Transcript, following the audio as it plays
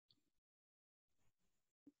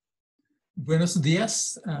Buenos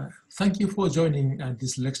dias. Thank you for joining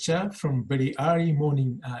this lecture from very early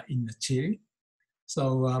morning in Chile.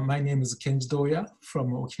 So my name is Kenji Doya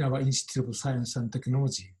from Okinawa Institute of Science and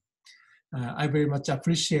Technology. I very much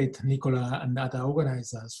appreciate Nicola and other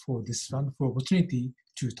organizers for this wonderful opportunity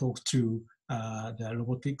to talk to the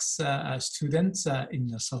robotics students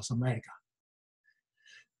in South America.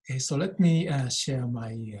 Okay, so let me share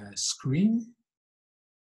my screen.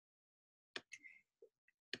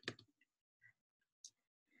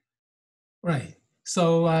 Right.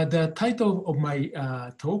 So the title of my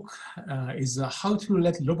talk is How to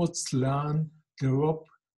Let Robots Learn, Develop,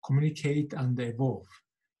 Communicate, and Evolve.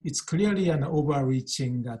 It's clearly an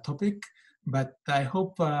overreaching topic, but I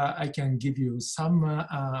hope I can give you some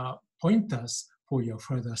pointers for your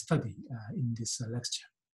further study in this lecture.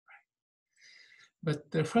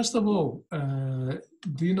 But first of all,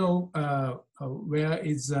 do you know where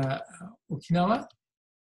is Okinawa?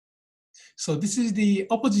 So this is the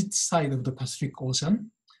opposite side of the Pacific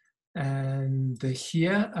Ocean. And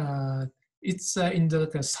here, it's in the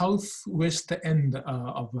southwest end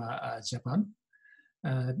of Japan,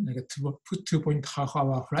 like a 2.5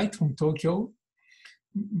 hour flight from Tokyo.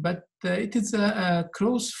 But it is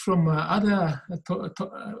close from other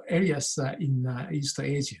areas in East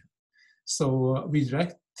Asia. So we'd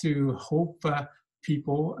like to hope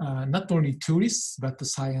people, not only tourists, but the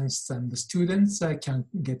science and the students can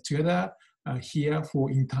get together here for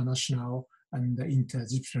international and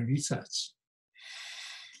interdisciplinary research.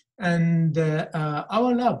 And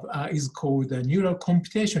our lab is called the Neural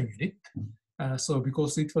Computation Unit. So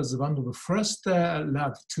because it was one of the first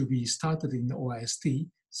lab to be started in OIST,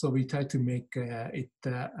 so we try to make it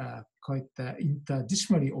quite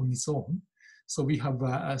interdisciplinary on its own. So we have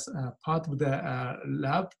as part of the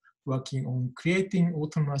lab working on creating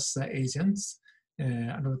autonomous agents,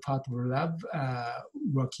 another part of the lab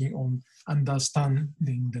working on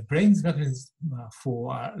understanding the brain's mechanism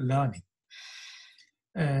for learning,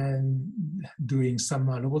 and doing some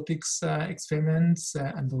robotics experiments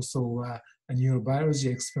and also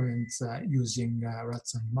neurobiology experiments using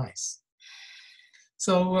rats and mice.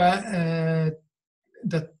 So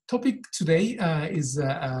the topic today is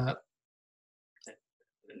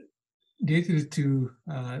related to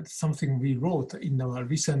something we wrote in our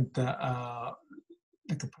recent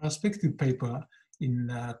like a perspective paper in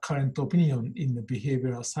current opinion in the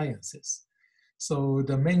behavioral sciences. So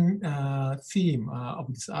the main theme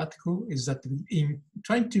of this article is that in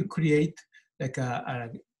trying to create like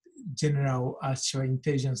a general artificial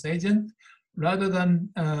intelligence agent, rather than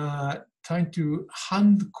trying to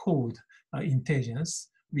hand code intelligence,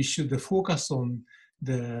 we should focus on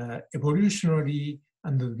the evolutionary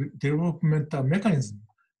and the developmental mechanism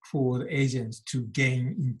for the agents to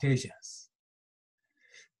gain intelligence.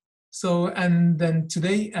 So, and then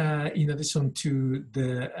today, in addition to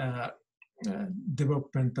the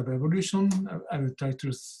development of evolution, I will try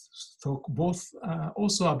to talk both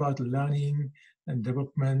also about learning and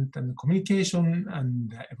development and communication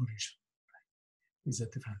and evolution. These are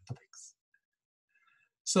different topics.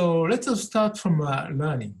 So let's start from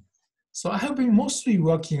learning. So I have been mostly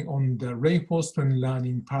working on the reinforcement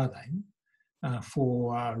learning paradigm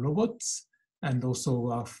for robots and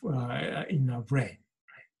also in our brain.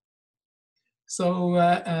 So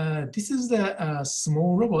this is the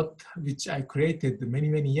small robot which I created many,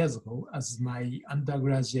 many years ago as my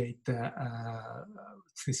undergraduate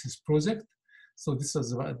thesis project. So this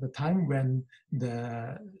was at the time when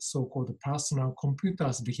the so-called personal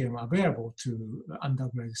computers became available to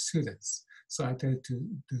undergraduate students. So I tried to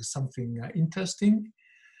do something interesting.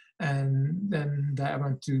 And then I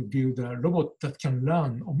want to build a robot that can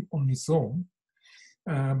learn on its own.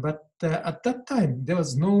 But at that time, there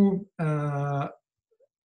was no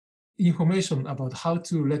information about how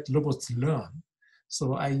to let robots learn.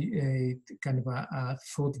 So I kind of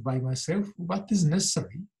thought by myself, what is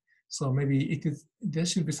necessary? So maybe there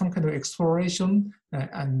should be some kind of exploration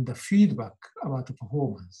and the feedback about the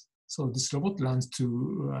performance. So this robot learns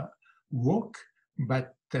to walk,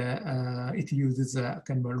 but it uses a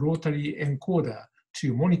kind of a rotary encoder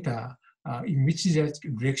to monitor in which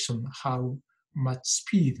direction, how much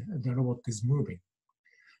speed the robot is moving.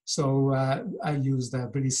 So I used a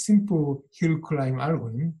very simple hill climb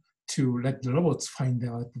algorithm to let the robots find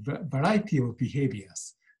out a variety of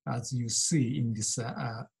behaviors, as you see in this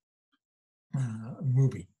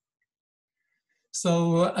movie.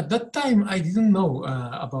 So at that time, I didn't know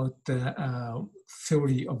about the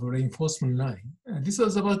theory of reinforcement learning. This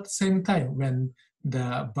was about the same time when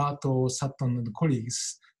the Bartow, Sutton, and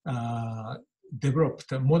colleagues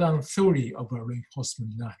developed a modern theory of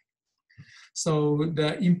reinforcement learning. So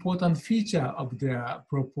the important feature of their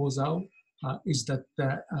proposal is that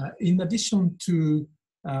in addition to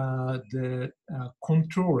the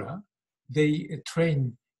controller, they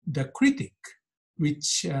train the critic,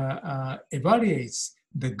 which evaluates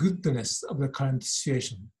the goodness of the current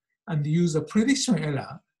situation and use a prediction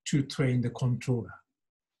error to train the controller.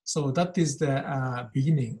 So that is the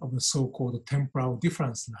beginning of the so-called temporal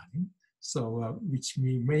difference learning. So which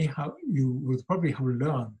you would probably have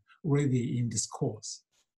learned already in this course.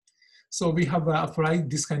 So we have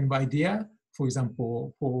applied this kind of idea, for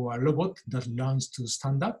example, for a robot that learns to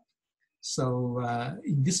stand up. So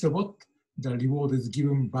in this robot, the reward is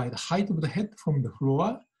given by the height of the head from the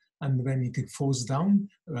floor. And when it falls down,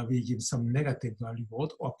 we give some negative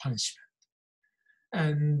reward or punishment.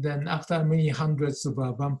 And then after many hundreds of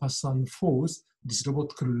 1% falls, this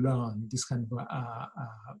robot could learn this kind of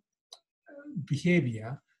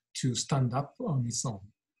behavior to stand up on its own.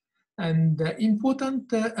 And the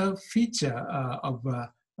important feature of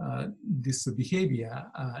this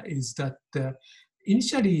behavior is that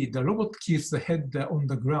initially the robot keeps the head on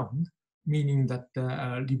the ground, meaning that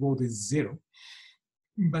the reward is 0.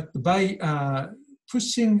 But by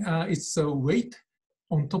pushing its weight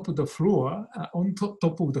on top of the floor, on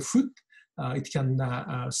top of the foot, it can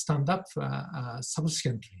stand up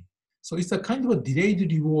subsequently. So it's a kind of a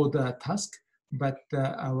delayed reward task, but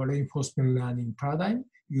our reinforcement learning paradigm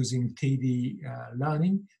using TD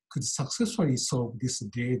learning could successfully solve this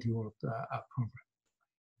delayed reward problem.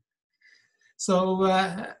 So,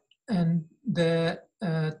 and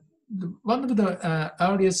one of the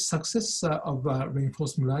earliest success of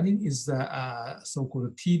reinforcement learning is the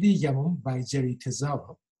so-called TD Gammon by Jerry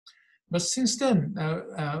Tezawa. But since then,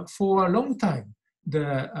 for a long time,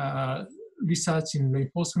 the research in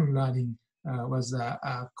reinforcement learning was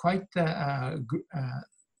quite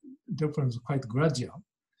different, quite gradual.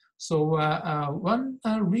 So one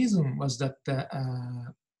reason was that the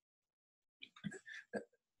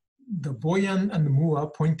Boyan and Moore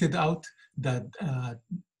pointed out that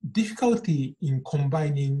difficulty in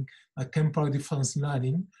combining temporal difference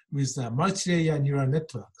learning with multi-layer neural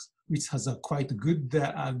networks, which has a quite good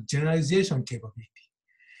generalization capability.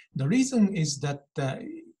 The reason is that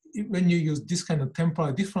when you use this kind of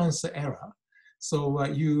temporal difference error, so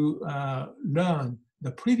you learn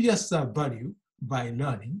the previous value by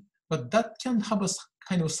learning, but that can have a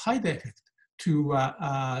kind of side effect to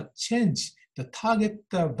change the target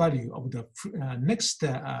value of the next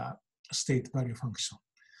state value function.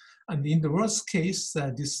 And in the worst case,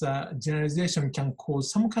 this generalization can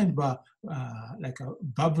cause some kind of like a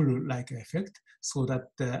bubble-like effect, so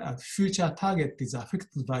that the future target is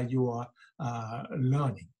affected by your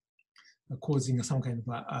learning, causing some kind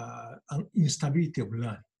of instability of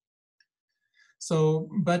learning. So,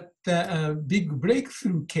 but a big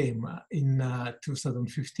breakthrough came in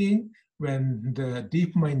 2015 when the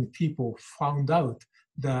DeepMind people found out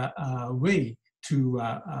the way to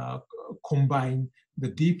combine the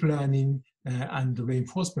deep learning and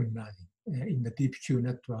reinforcement learning in the DeepQ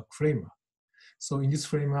network framework. So in this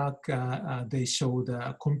framework, they showed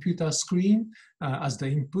a computer screen as the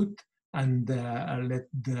input and let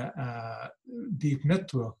the deep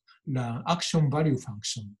network learn action value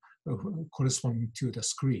function corresponding to the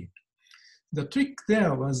screen. The trick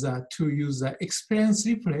there was to use experience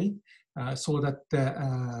replay so that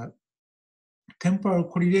the temporal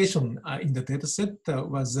correlation in the dataset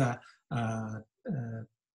was the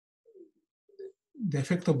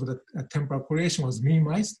effect of the temporal correlation was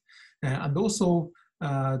minimized, and also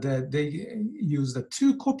they used the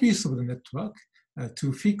 2 copies of the network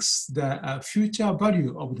to fix the future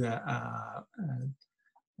value of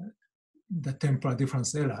the temporal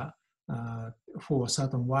difference error for a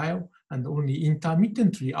certain while, and only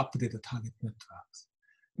intermittently update the target networks.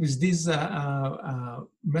 With this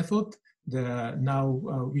method, now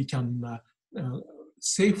we can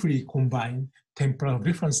safely combine temporal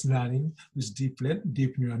difference learning with deep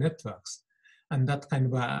neural networks. And that kind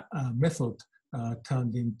of a method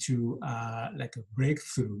turned into like a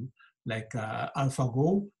breakthrough, like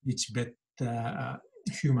AlphaGo, which bet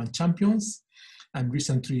human champions. And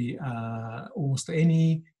recently, almost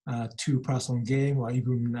any 2-person game or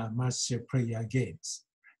even multiplayer games.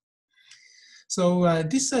 So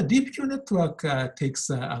this DeepQ network takes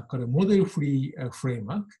a model-free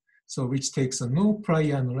framework, so which takes no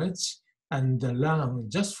prior knowledge and learn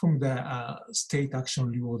just from the state action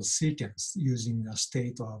reward sequence using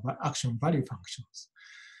state or action value functions.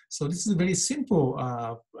 So this is a very simple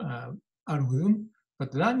algorithm,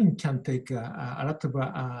 but learning can take a lot of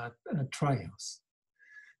trials.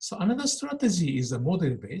 So another strategy is a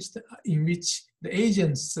model-based, in which the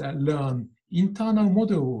agents learn internal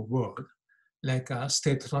model world, like a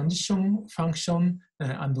state transition function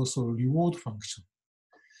and also reward function.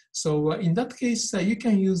 So in that case, you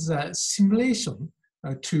can use simulation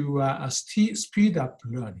to speed up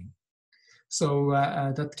learning. So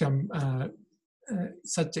that can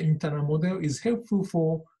such an internal model is helpful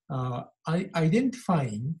for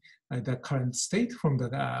identifying the current state from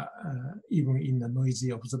the even in the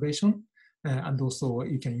noisy observation, and also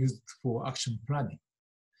you can use it for action planning.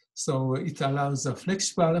 So it allows a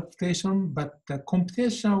flexible adaptation, but the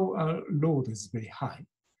computational load is very high.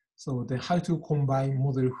 So the how to combine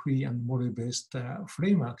model-free and model-based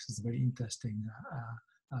frameworks is a very interesting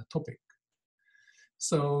topic.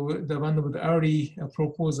 So the one of the early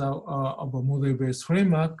proposal of a model-based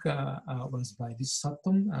framework was by this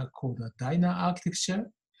Sutton called the Dyna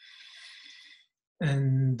architecture.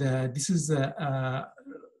 And this is the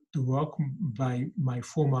work by my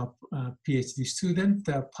former PhD student,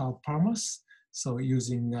 Paul Parmas. So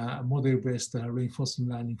using a model-based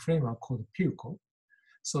reinforcement learning framework called PILCO.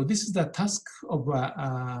 So this is the task of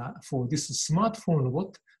for this smartphone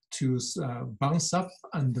robot to bounce up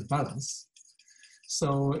and balance.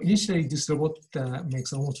 So initially, this robot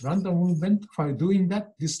makes almost random movement. While doing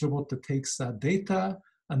that, this robot takes data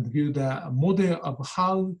and build a model of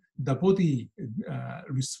how the body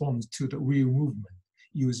responds to the wheel movement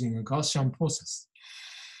using a Gaussian process.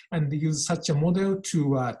 And they use such a model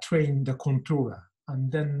to train the controller.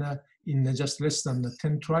 And then in just less than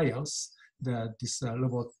 10 trials, this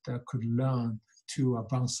robot could learn to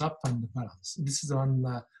bounce up and balance. This is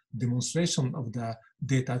one demonstration of the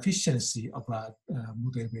data efficiency of a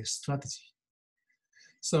model-based strategy.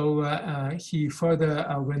 So he further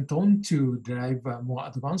went on to derive more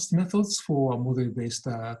advanced methods for model-based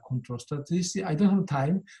control strategies. I don't have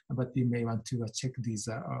time, but you may want to check these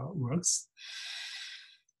works.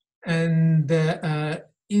 And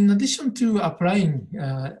in addition to applying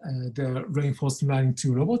the reinforcement learning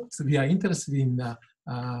to robots, we are interested in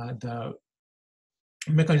the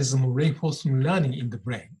mechanism of reinforcement learning in the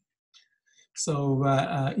brain. So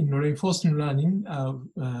in reinforcement learning,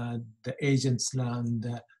 the agents learn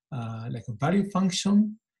like a value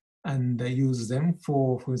function and they use them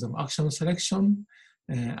for example, action selection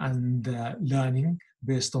and learning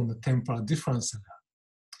based on the temporal difference.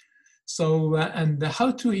 So, and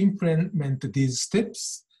how to implement these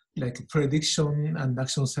steps, like prediction and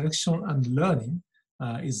action selection and learning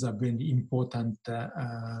is a very important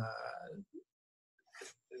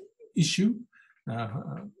issue.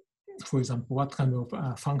 For example, what kind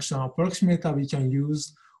of functional approximator we can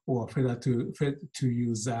use, or whether to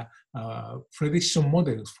use prediction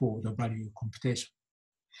models for the value computation.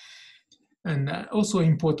 And also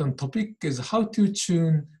important topic is how to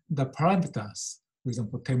tune the parameters. For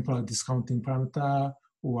example, temporal discounting parameter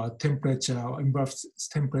or temperature or inverse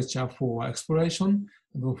temperature for exploration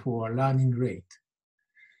and for learning rate.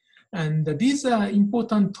 And these are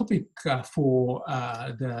important topics for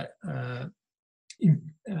the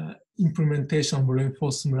implementation of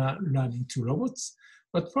reinforcement learning to robots,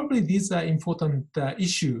 but probably these are important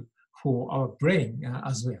issue for our brain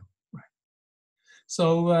as well. Right.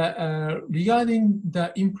 So regarding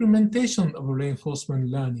the implementation of reinforcement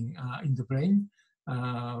learning in the brain,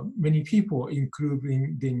 many people,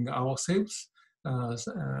 including ourselves,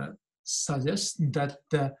 suggest that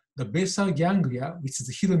the basal ganglia, which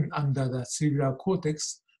is hidden under the cerebral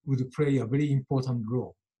cortex, would play a very important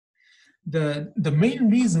role. The main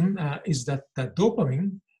reason is that the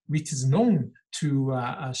dopamine, which is known to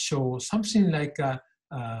show something like a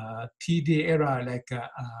TDA error, like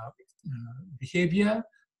behavior,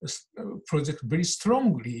 project very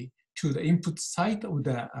strongly to the input side of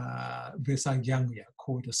the basal ganglia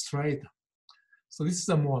called the striatum. So this is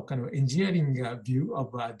a more kind of engineering view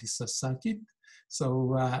of this circuit.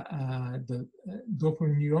 So the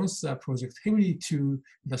dopamine neurons project heavily to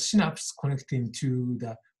the synapse connecting to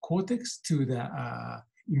the cortex to the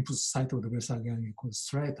input site of the basal ganglia called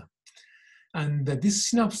striatum. And this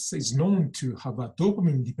synapse is known to have a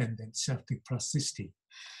dopamine-dependent synaptic plasticity.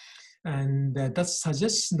 And that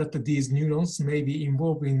suggests that these neurons may be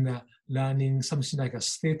involved in learning something like a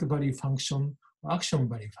state value function or action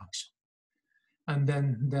value function. And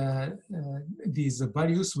then these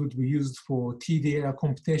values would be used for TDA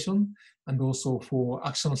computation and also for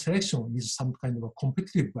action selection with some kind of a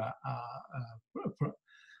competitive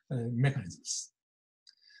mechanisms.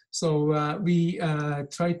 So we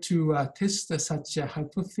try to test such a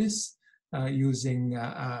hypothesis using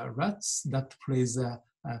rats that plays a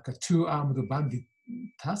two-armed bandit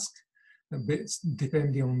task.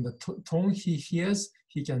 Depending on the tone he hears,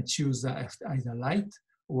 he can choose either right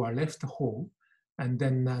or left hole and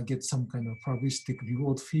then get some kind of probabilistic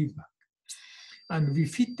reward feedback. And we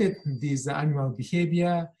fitted this animal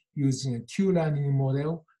behavior using a Q-learning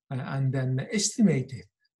model and then estimated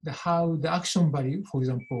how the action value, for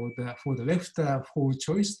example, for the left forward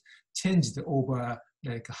choice changed over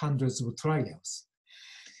like hundreds of trials.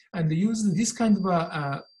 And use this kind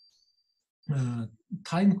of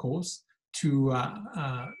time course to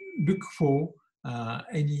look for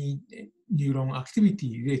any neuron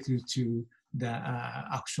activity related to the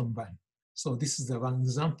action value. So this is the one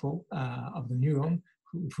example of the neuron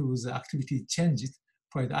whose activity changed.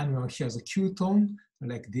 For the animal, he has a Q tone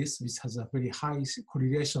like this, which has a very high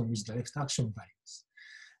correlation with the left action values.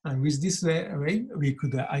 And with this way, we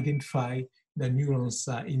could identify the neurons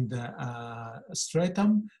in the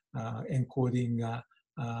stratum encoding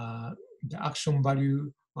the action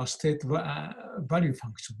value or state value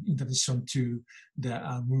function in addition to the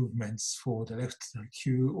movements for the left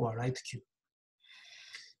Q or right Q.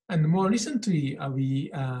 And more recently,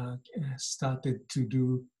 we started to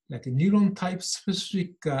do like a neuron type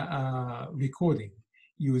specific recording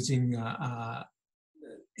using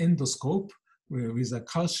endoscope with a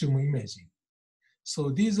calcium imaging. So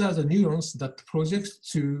these are the neurons that project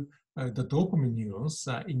to the dopamine neurons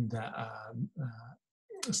in the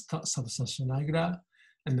substantia nigra.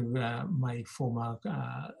 And my former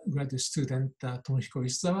graduate student, Tomohiko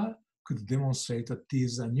Ishizawa, could demonstrate that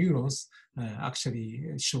these neurons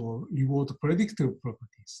actually show reward predictive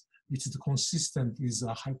properties, which is consistent with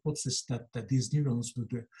the hypothesis that these neurons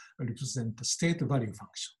would represent the state value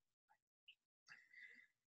function.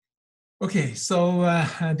 Okay, so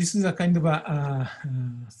this is a kind of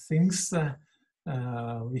things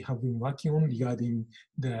we have been working on regarding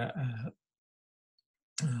the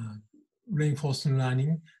reinforcement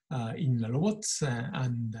learning in the robots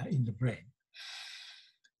and in the brain.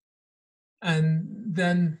 And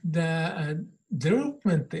then the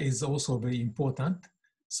development is also very important.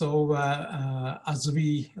 So as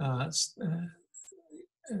we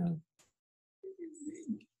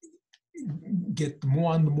get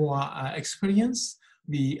more and more experience,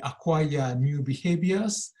 we acquire new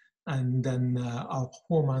behaviors, and then our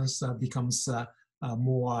performance becomes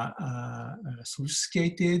more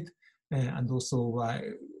sophisticated, and also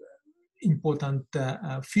important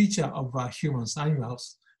feature of humans,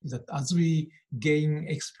 animals, is that as we gain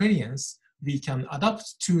experience, we can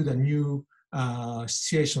adapt to the new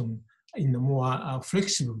situation in a more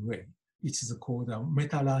flexible way, which is called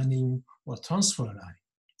meta-learning or transfer learning.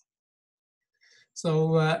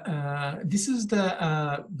 So this is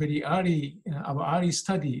the very early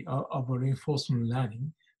study of reinforcement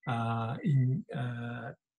learning in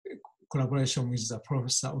collaboration with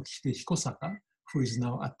Professor Okihide Hikosaka, who is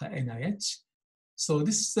now at the NIH. So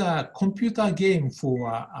this is a computer game for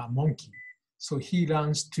a monkey. So he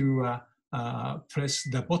learns to press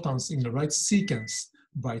the buttons in the right sequence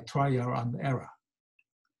by trial and error.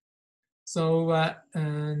 So,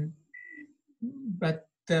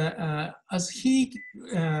 as he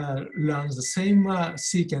learns the same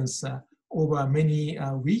sequence over many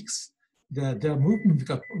weeks, their movement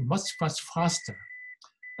becomes much faster.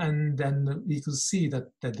 And then we could see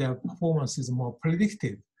that their performance is more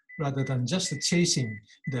predictive rather than just chasing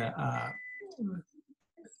the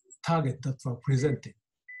target that were presented.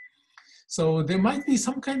 So there might be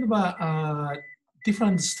some kind of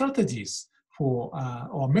different strategies for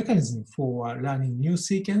or mechanism for learning new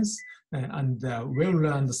sequence and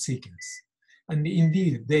well-learned sequence. And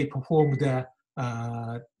indeed, they performed the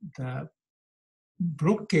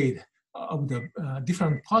blockade of the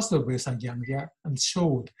different parts of basal ganglia and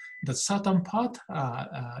showed that certain part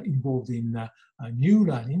involved in new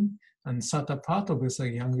learning, and certain part of basal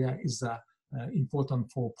ganglia is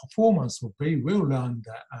important for performance of very well-learned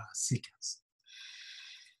sequence.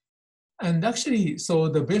 And actually, so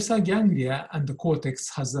the basal ganglia and the cortex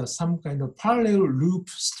has some kind of parallel loop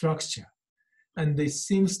structure. And it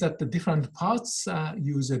seems that the different parts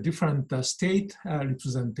use a different state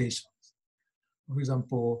representations. For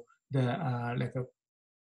example, like a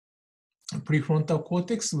prefrontal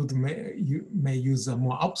cortex may use a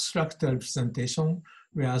more abstract representation,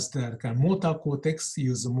 whereas the motor cortex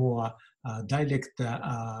use more direct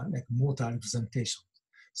like motor representation.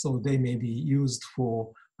 So they may be used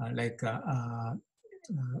for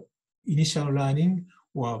initial learning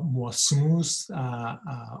or more smooth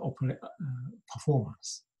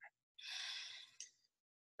performance.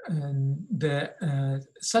 And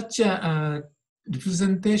such a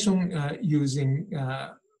representation using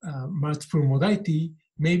multiple modality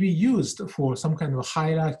may be used for some kind of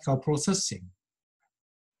hierarchical processing.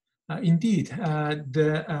 Indeed,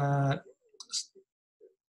 the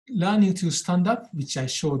learning to stand up, which I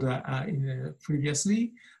showed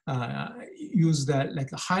previously, use the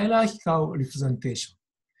like a hierarchical representation.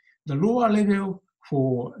 The lower level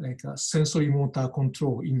for like a sensory motor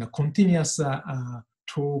control in a continuous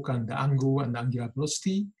torque and angle and angular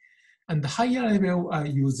velocity, and the higher level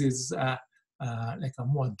uses like a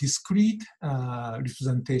more discrete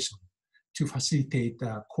representation to facilitate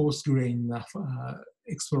coarse grain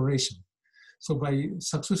exploration. So by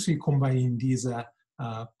successfully combining these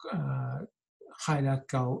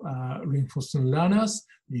hierarchical reinforcement learners,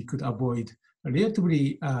 we could avoid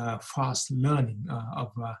relatively fast learning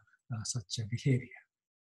of such a behavior.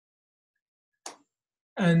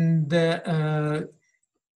 And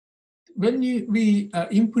when we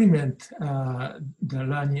implement the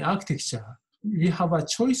learning architecture, we have a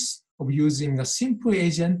choice of using a simple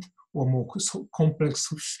agent or more complex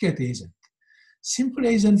sophisticated agent. Simple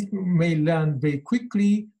agents may learn very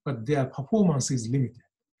quickly, but their performance is limited.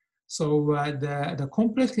 So the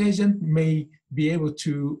complex agent may be able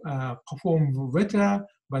to perform better,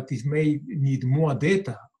 but it may need more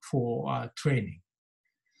data for training.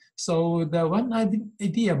 So the one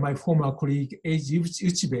idea my former colleague Eiji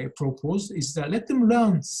Uchibe proposed is that let them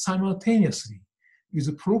learn simultaneously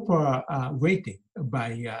with proper weighting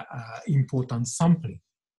by important sampling.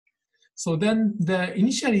 So then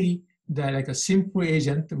initially, like a simple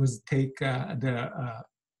agent would take the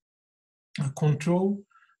control,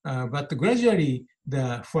 but gradually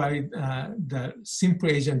the simple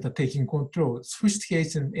agent taking control,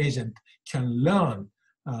 sophisticated agent can learn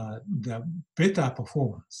the better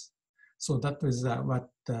performance. So that is what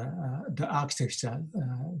the architecture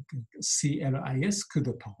CLIS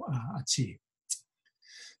could achieve.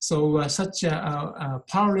 So such a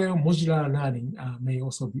parallel modular learning may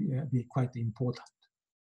also be quite important.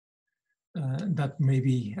 That may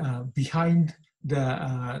be behind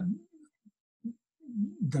the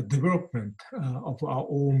development of our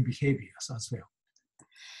own behaviors as well.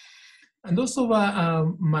 And also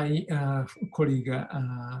my colleague,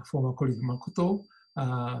 former colleague Makoto,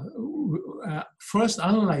 first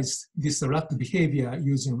analyzed this rat behavior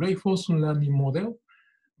using reinforcement learning model,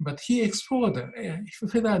 but he explored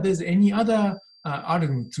whether there's any other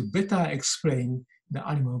algorithm to better explain the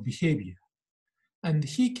animal behavior. And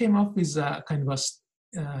he came up with a kind of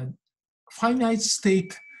a finite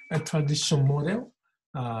state transition model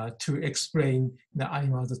to explain the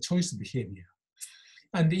animal's choice behavior.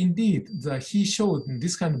 And indeed, he showed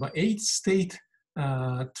this kind of 8-state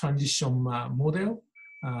transition model.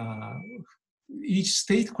 Each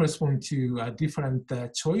state corresponds to a different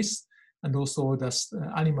choice, and also the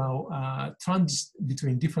animal transits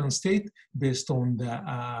between different states based on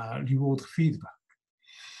the reward feedback.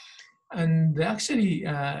 And actually,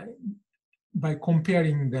 by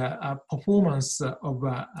comparing the performance of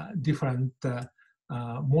different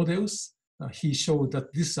models, he showed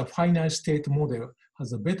that this finite state model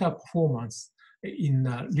has a better performance in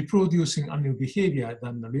reproducing animal behavior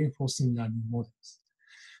than the reinforcement learning models.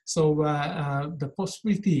 So the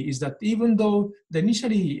possibility is that even though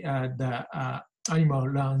initially the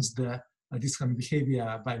animal learns this kind of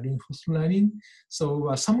behavior by reinforcement learning,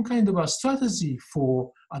 so some kind of a strategy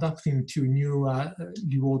for adapting to new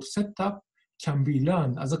reward setup can be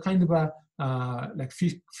learned as a kind of a like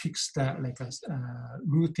fixed like a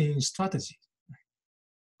routine strategy.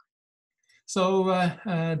 So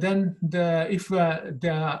then if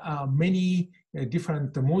there are many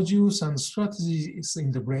different modules and strategies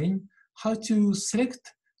in the brain, how to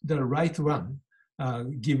select the right one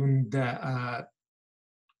given the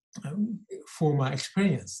former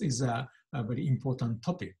experience is a very important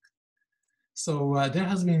topic. So there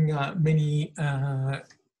has been many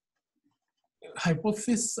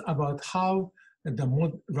hypotheses about how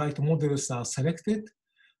the right models are selected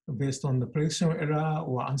based on the prediction error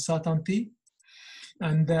or uncertainty.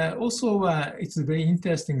 And also, it's a very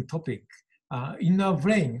interesting topic. In our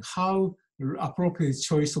brain, how appropriate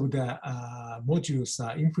choice of the modules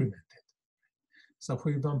are implemented. So for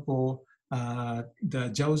example, the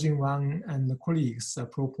Zhaojin Wang and the colleagues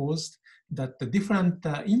proposed that the different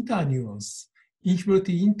interneurons,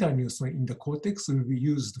 inhibitory interneurons in the cortex will be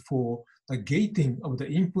used for the gating of the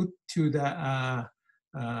input to the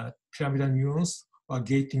pyramidal neurons or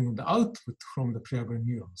gating of the output from the pyramidal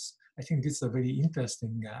neurons. I think this is a very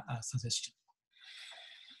interesting suggestion.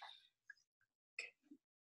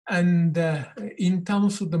 And in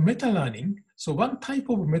terms of the meta-learning, so one type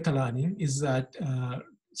of meta-learning is that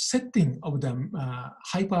setting of the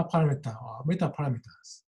hyperparameter or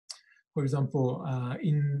meta-parameters. For example,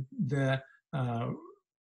 in the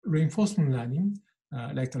reinforcement learning,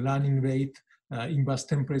 like the learning rate, inverse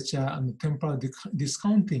temperature, and temporal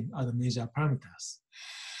discounting are the major parameters.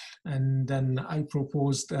 And then I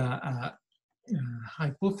proposed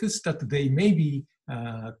hypothesis that they may be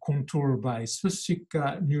controlled by specific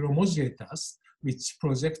neuromodulators, which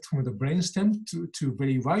project from the brainstem to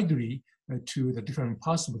very widely to the different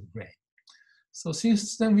parts of the brain. So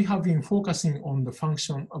since then, we have been focusing on the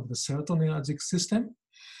function of the serotonergic system.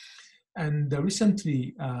 And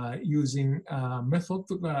recently, using a method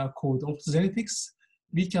called optogenetics,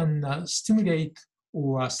 we can stimulate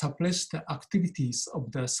or suppress the activities of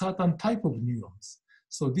the certain type of neurons.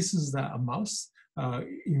 So this is a mouse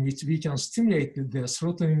in which we can stimulate the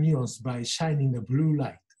serotonin neurons by shining the blue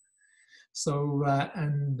light. So,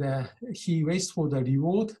 he waits for the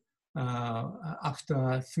reward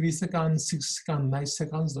after 3 seconds, 6 seconds, 9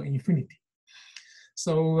 seconds, or infinity.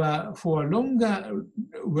 So for longer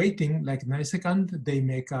waiting, like 9 seconds, they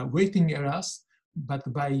make waiting errors.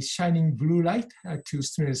 But by shining blue light to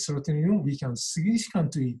stimulate serotonin, we can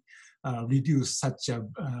significantly reduce such a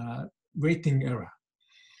waiting error.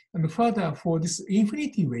 And further, for this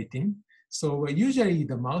infinity waiting, so usually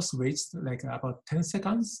the mouse waits like about 10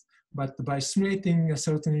 seconds, but by stimulating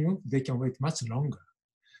serotonin, they can wait much longer.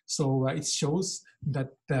 So it shows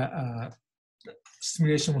that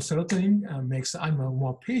stimulation of serotonin makes animal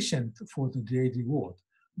more patient for the delayed reward,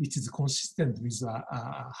 which is consistent with a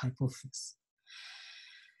hypothesis.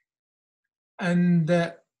 And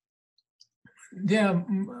there are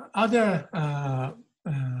other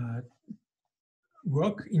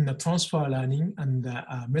work in the transfer learning and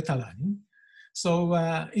meta-learning. So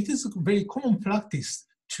it is a very common practice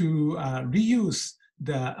to reuse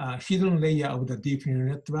the hidden layer of the deep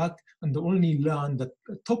neural network and only learn the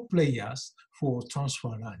top layers for transfer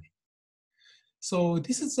learning. So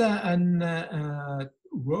this is an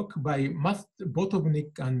work by Matt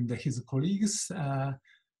Botovnik and his colleagues.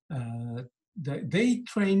 They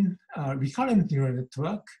train recurrent neural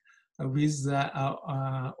network with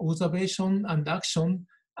observation and action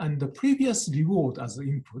and the previous reward as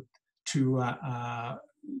input to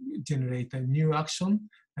generate a new action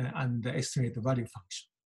and estimate the value function.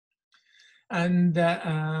 And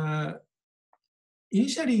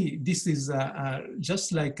initially, this is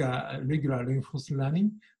just like a regular reinforcement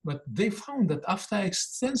learning, but they found that after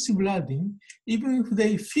extensive learning, even if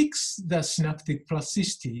they fix the synaptic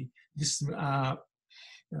plasticity, this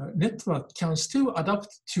network can still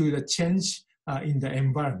adapt to the change in the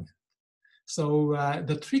environment. So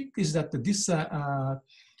the trick is that this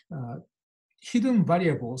hidden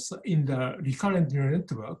variables in the recurrent neural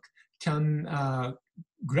network can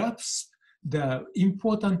grasp the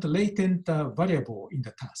important latent variable in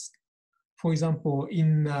the task. For example,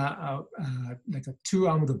 in like a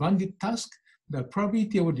two-armed bandit task, the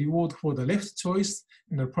probability of reward for the left choice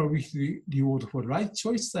and the probability reward for the right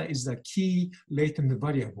choice is the key latent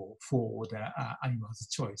variable for the animal's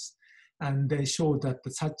choice. And they show that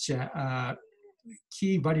such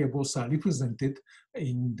key variables are represented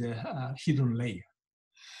in the hidden layer.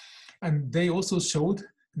 And they also showed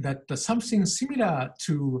that something similar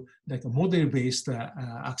to like a model-based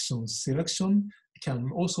action selection can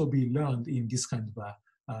also be learned in this kind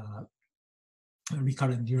of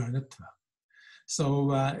recurrent neural network.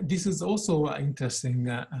 So this is also an interesting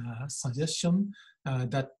suggestion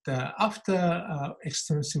that after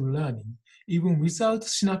extensive learning, even without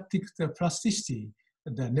synaptic plasticity,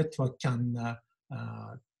 the network can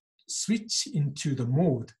switch into the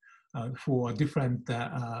mode for a different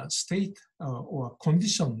state or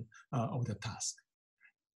condition of the task.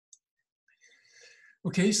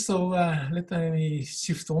 Okay, so let me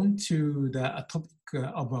shift on to the topic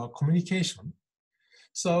of communication.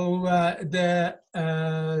 So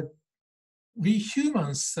we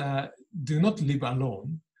humans do not live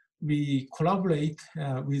alone. We collaborate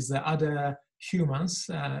with other humans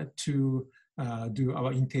to do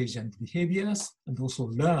our intelligent behaviors and also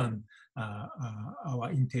learn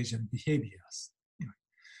our intelligent behaviors.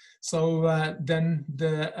 So then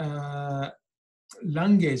the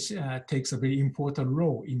language takes a very important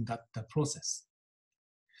role in that process.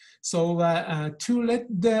 So to let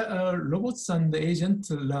the robots and the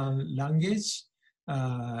agents learn language,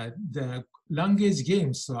 the language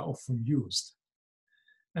games are often used.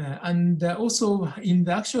 And also in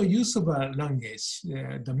the actual use of a language,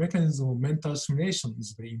 the mechanism of mental simulation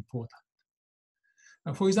is very important.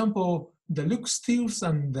 For example, the Luke Steels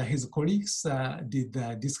and his colleagues did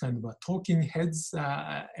this kind of a talking heads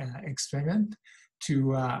experiment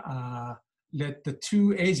to let the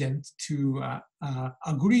two agents to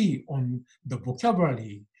agree on the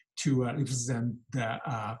vocabulary to represent the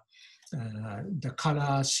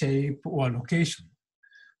color, shape, or location.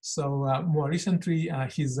 So more recently,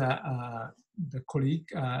 his the colleague,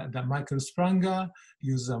 the Michael Spranger,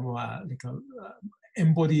 used more like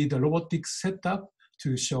embodied robotics setup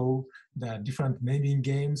to show the different naming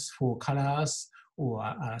games for colors or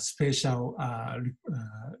spatial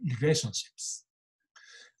relationships.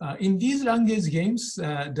 In these language games,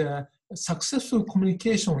 the successful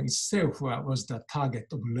communication itself was the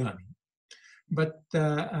target of learning. But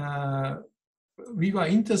we were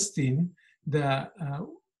interested in the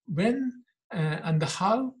when and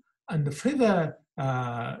how and whether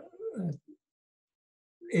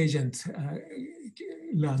agents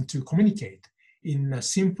learn to communicate in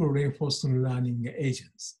simple reinforcement learning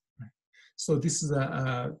agents. So this is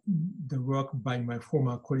the work by my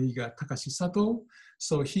former colleague Takashi Sato.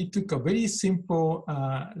 So he took a very simple,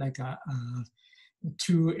 like a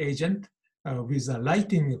two agent with a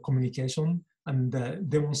lighting communication and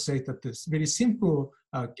demonstrated this very simple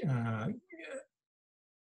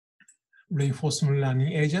reinforcement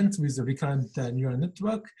learning agent with a recurrent neural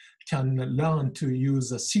network can learn to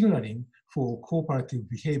use signaling for cooperative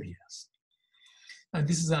behaviors. And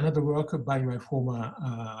this is another work by my former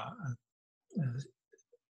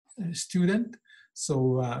student.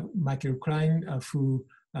 So Michael Klein, who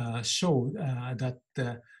showed that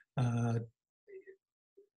the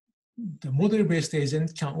model-based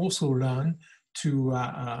agent can also learn to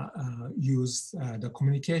use the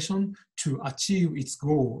communication to achieve its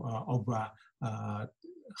goal of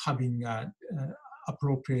having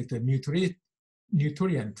appropriate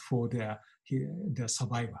nutrient for the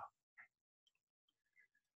survivor.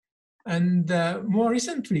 And more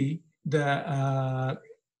recently,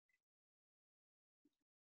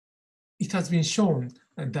 it has been shown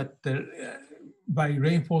that by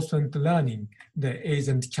reinforcement learning, the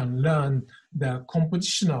agent can learn the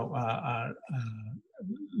compositional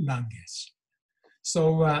language.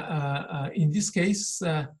 So in this case,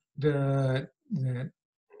 they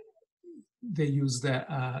use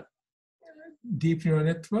the deep neural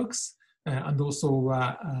networks and also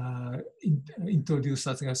introduce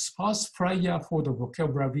a sparse prior for the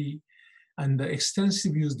vocabulary and the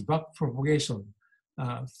extensive used back propagation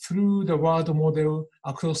through the word model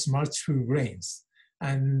across multiple brains.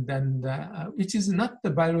 And then, which is not the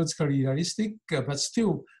biologically realistic, but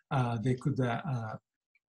still they could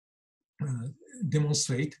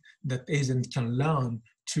demonstrate that agent can learn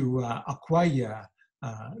to acquire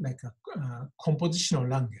like a compositional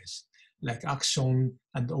language, like action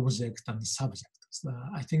and object and subject. So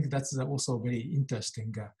I think that's also very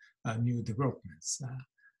interesting new developments.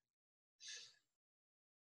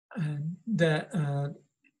 And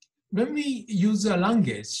when we use a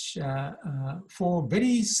language for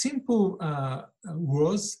very simple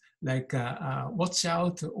words like watch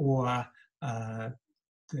out or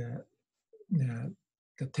the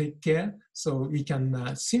take care, so we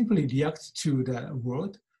can simply react to the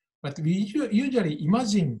word, but we usually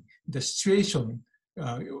imagine the situation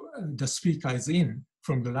the speaker is in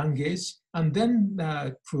from the language and then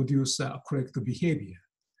produce a correct behavior.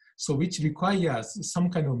 So which requires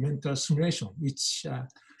some kind of mental simulation, which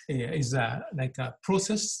is like a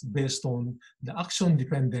process based on the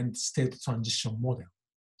action-dependent state transition model.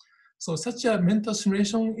 So such a mental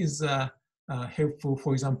simulation is helpful,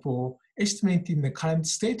 for example, estimating the current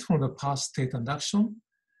state from the past state and action,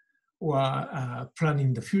 or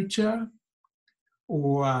planning the future,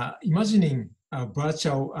 or imagining a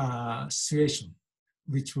virtual situation,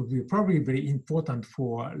 which will be probably very important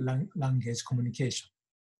for language communication.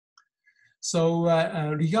 So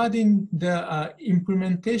regarding the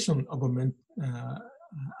implementation of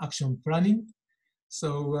action planning,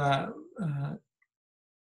 so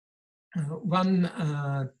one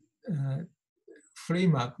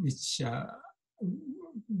framework which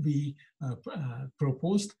we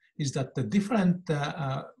proposed is that the different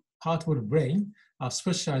part of the brain are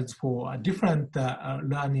specialized for a different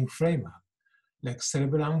learning framework, like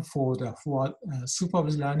cerebellum for the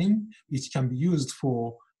supervised learning, which can be used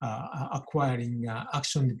for acquiring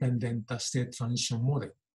action-dependent state transition model.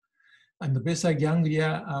 And the basal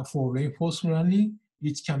ganglia for reinforcement learning,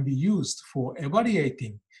 which can be used for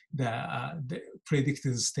evaluating the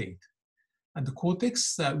predicted state. And the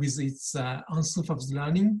cortex with its unsupervised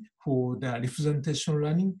learning for the representation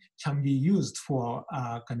learning can be used for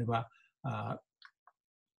kind of a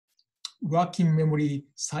working memory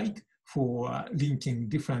site for linking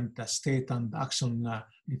different state and action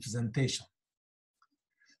representation.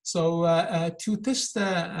 So to test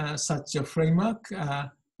such a framework,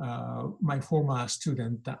 my former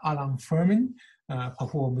student, Alan Furman,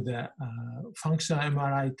 performed a functional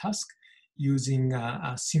MRI task using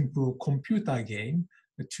a simple computer game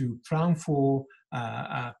to plan for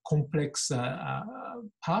a complex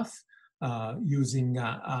path using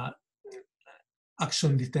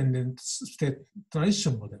action-dependent state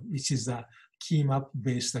transition model, which is a key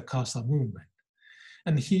map-based cursor movement.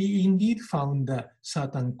 And he indeed found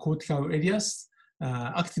certain cortical areas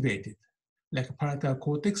activated, like parietal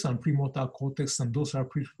cortex and premotor cortex and dorsal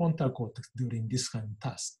prefrontal cortex during this kind of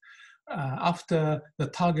task. After the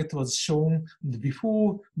target was shown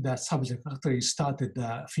before the subject actually started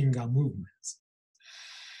the finger movements.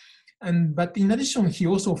 But in addition, he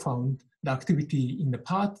also found the activity in the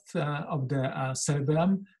part of the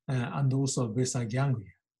cerebellum and also basal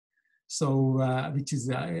ganglia. So, which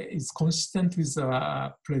is consistent with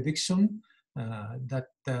prediction that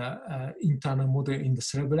internal model in the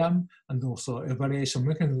cerebellum and also evaluation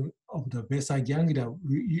mechanism of the basal ganglia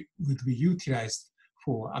would be utilized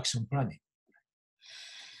for action planning.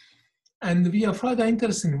 And we are further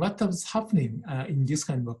interested in what was happening in this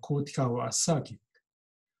kind of cortical circuit.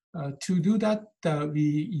 To do that,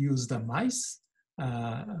 we use the mice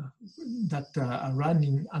that are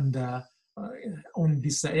running under on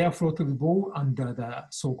this air-floated ball under the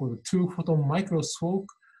so-called two-photon microscope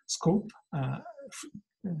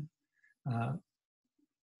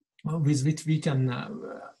with which we can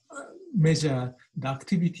measure the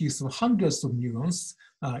activities of hundreds of neurons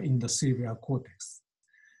in the cerebral cortex.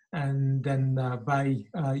 And then by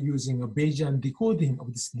using a Bayesian decoding of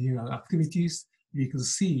these neural activities, we could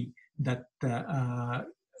see that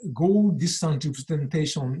goal distance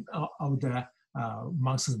representation of the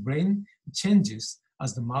mouse's brain changes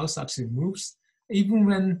as the mouse actually moves, even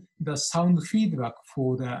when the sound feedback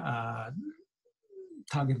for the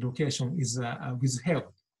target location is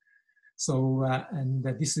withheld. So, and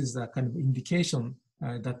this is a kind of indication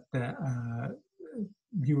that the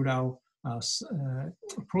neural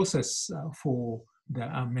process for the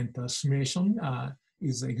mental simulation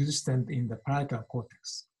is existent in the parietal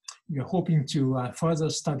cortex. We are hoping to further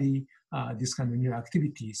study this kind of neural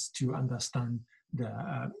activities to understand the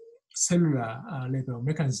cellular level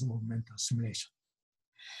mechanism of mental simulation.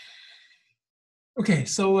 Okay,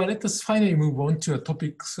 so let us finally move on to the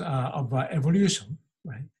topics of evolution,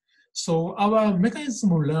 right? So our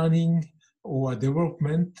mechanism of learning or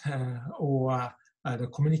development or the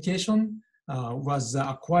communication was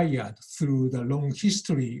acquired through the long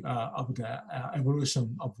history of the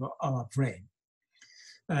evolution of our brain.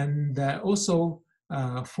 And also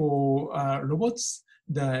for robots,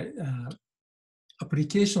 the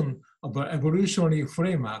application of an evolutionary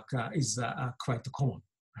framework is quite common.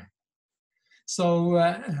 Right? So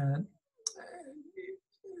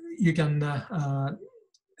you can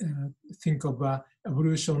think of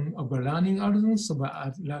evolution of learning algorithms, of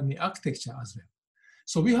learning architecture as well.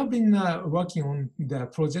 So we have been working on the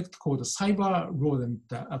project called the Cyber Rodent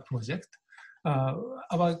project.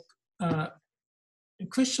 Our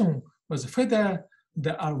question was whether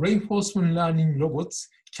the reinforcement learning robots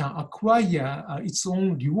can acquire its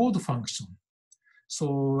own reward function.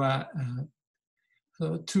 So,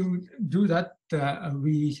 to do that,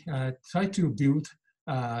 we try to build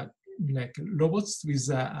like robots with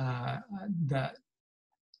the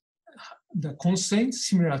constraints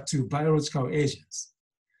similar to biological agents.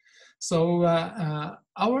 So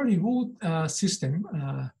our reward system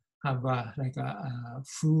have like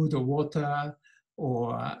food or water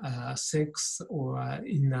or sex or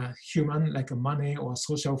in a human like a money or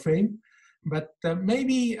social frame, but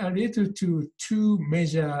maybe related to two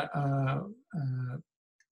major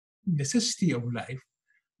necessity of life,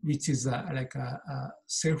 which is like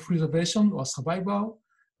self-preservation or survival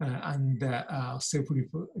and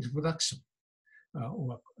self-reproduction.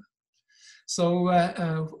 So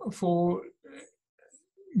for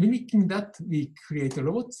mimicking that, we create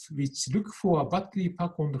robots which look for a battery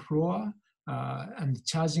pack on the floor and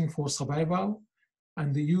charging for survival,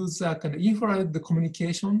 and use kind of infrared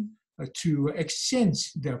communication to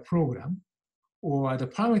exchange their program or the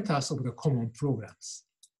parameters of the common programs.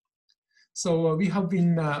 So we have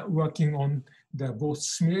been working on the both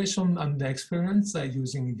simulation and the experiments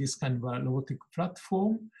using this kind of robotic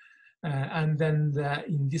platform. And then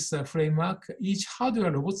in this framework, each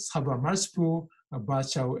hardware robots have multiple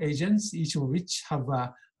virtual agents, each of which have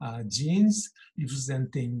genes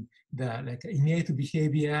representing the like innate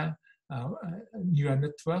behavior, neural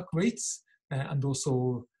network weights, and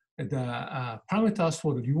also the parameters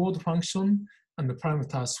for the reward function and the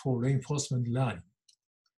parameters for reinforcement learning.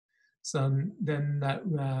 So then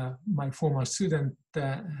my former student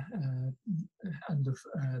and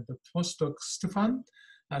the postdoc Stefan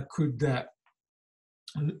could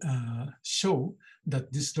show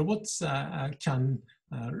that these robots can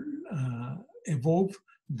evolve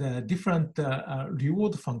the different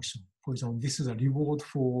reward function. For example, this is a reward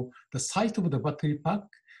for the sight of the battery pack,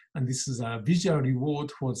 and this is a visual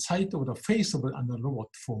reward for the sight of the face of the robot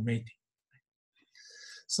for mating.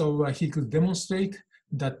 So he could demonstrate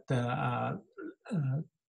that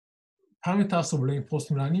parameters of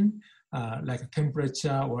reinforcement learning, like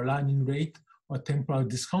temperature or learning rate or temporal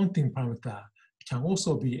discounting parameter, can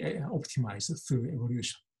also be optimized through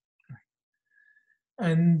evolution.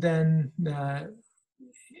 And then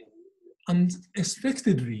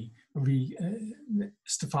unexpectedly, we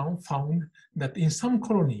found that in some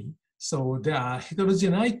colony, so there are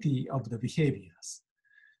heterogeneity of the behaviors.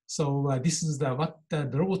 So this is what the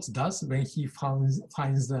robot does when he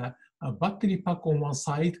finds a battery pack on one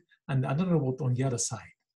side and another robot on the other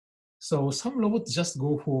side. So some robots just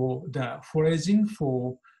go for the foraging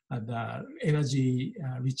for the energy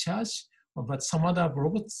recharge, but some other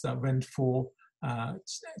robots went for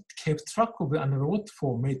kept track of another robot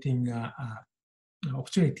for mating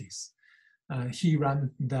opportunities. He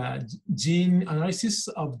ran the gene analysis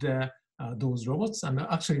of those robots and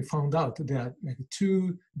actually found out there are like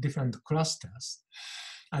 2 different clusters,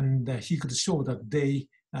 and he could show that they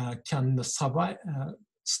can survive,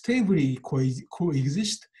 stably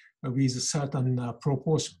coexist with a certain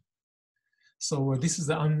proportion. So this is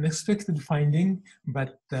an unexpected finding,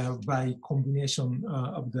 but by combination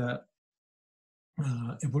of the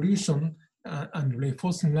evolution and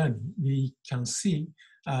reinforcement learning, we can see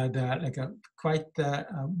quite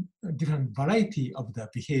different variety of the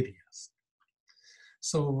behaviors.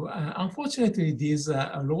 So unfortunately, these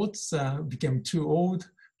robots became too old,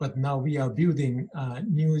 but now we are building a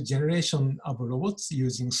new generation of robots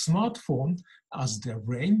using smartphone as their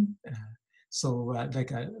brain. So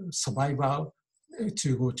like a survival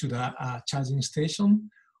to go to the charging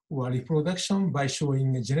station, or reproduction by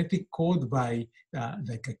showing a genetic code by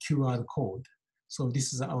like a QR code. So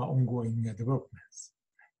this is our ongoing developments.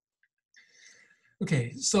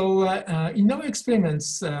 Okay, so in our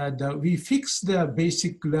experiments, we fixed the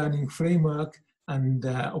basic learning framework and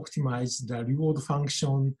optimize the reward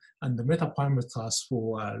function and the meta parameters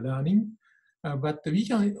for learning. But we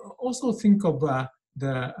can also think of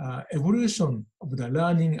the evolution of the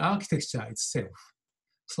learning architecture itself.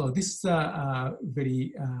 So this is a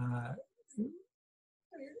very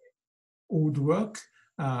old work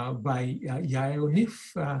by Yael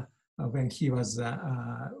Nif when he was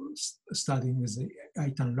studying with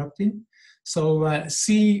Aitan Rapin. So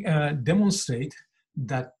she demonstrate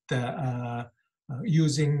that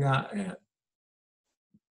using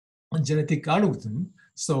genetic algorithm,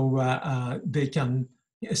 so they can,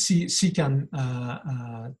 she can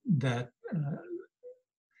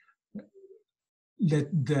let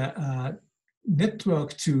the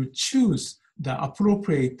network to choose the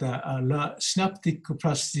appropriate synaptic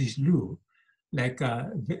plasticity rule, like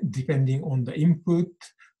depending on the input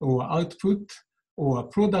or output or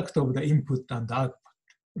product of the input and the output.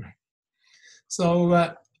 Right.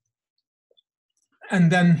 So,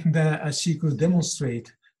 and then she could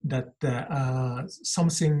demonstrate that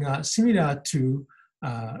something similar to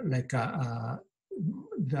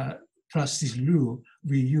the plasticity rule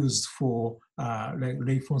we use for like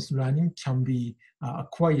reinforcement learning can be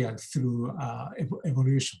acquired through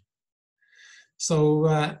evolution. So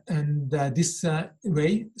and this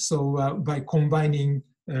way, so by combining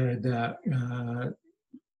the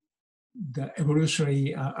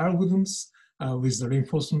evolutionary algorithms with the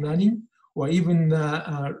reinforcement learning, or even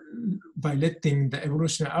by letting the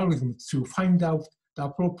evolutionary algorithm to find out the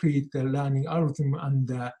appropriate learning algorithm and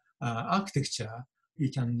the architecture, we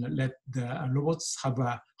can let the robots have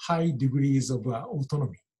high degrees of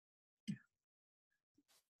autonomy.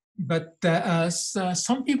 But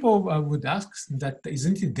some people would ask that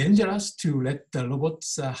isn't it dangerous to let the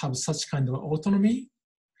robots have such kind of autonomy?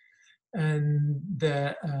 And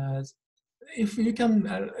if you can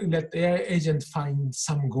let the AI agent find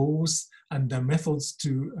some goals and the methods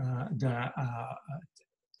to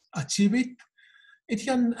achieve it, it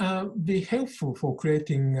can be helpful for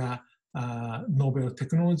creating novel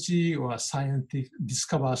technology or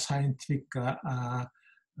discover scientific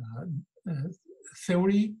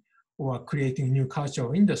theory or creating new culture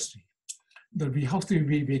or industry. But we have to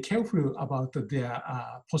be careful about their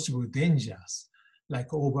possible dangers,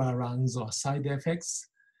 like overruns or side effects,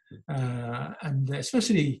 and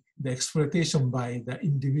especially the exploitation by the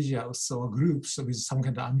individuals or groups with some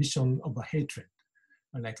kind of ambition of a hatred,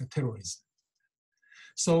 like a terrorism.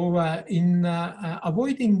 So in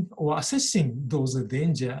avoiding or assessing those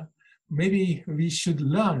dangers, maybe we should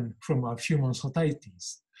learn from our human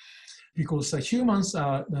societies, because humans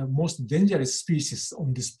are the most dangerous species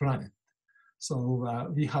on this planet.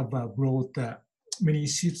 So we have brought many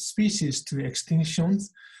species to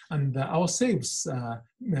extinctions, and ourselves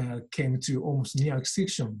came to almost near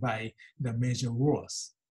extinction by the major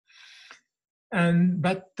wars.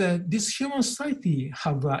 But this human society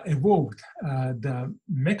have evolved the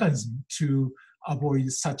mechanism to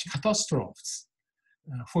avoid such catastrophes.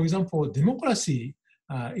 For example, democracy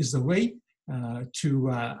is the way to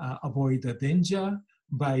avoid the danger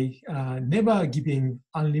by never giving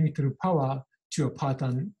unlimited power to a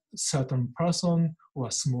certain person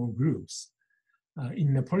or small groups.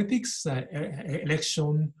 In the politics,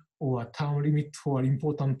 election or term limit for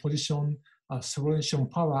important position, sovereign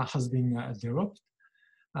power has been developed.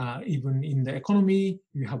 Even in the economy,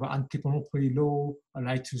 you have anti-monopoly law, a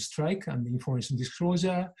right to strike, and information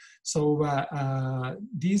disclosure. So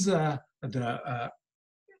these are the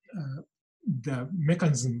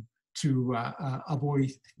mechanism to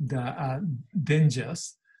avoid the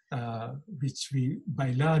dangers, which we,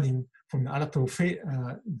 by learning from a lot of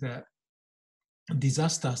the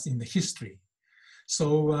disasters in the history.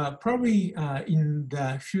 So probably in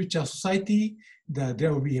the future society,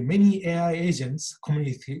 there will be many AI agents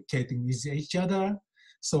communicating with each other.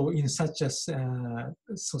 So in such a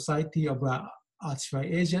society of artificial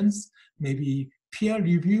agents, maybe peer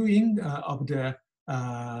reviewing of their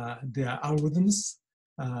algorithms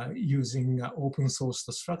using open source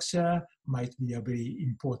structure might be very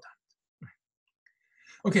important.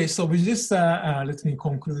 Okay, so with this, let me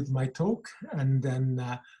conclude my talk and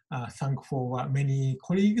then thank for many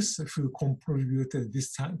colleagues who contributed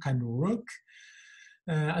this kind of work.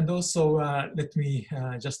 And also let me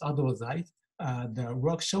just advertise the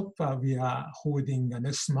workshop we are holding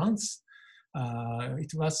next month.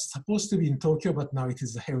 It was supposed to be in Tokyo, but now it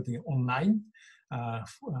is held online,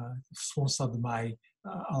 sponsored by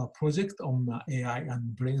our project on AI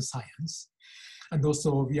and brain science. And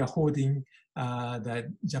also we are holding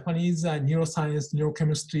the Japanese Neuroscience,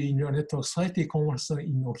 Neurochemistry, Neural Network Society Conference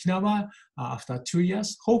in Okinawa after 2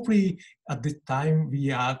 years. Hopefully at this time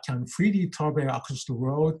we can freely travel across the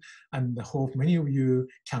world, and hope many of you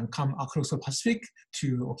can come across the Pacific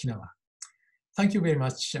to Okinawa. Thank you very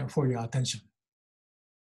much for your attention.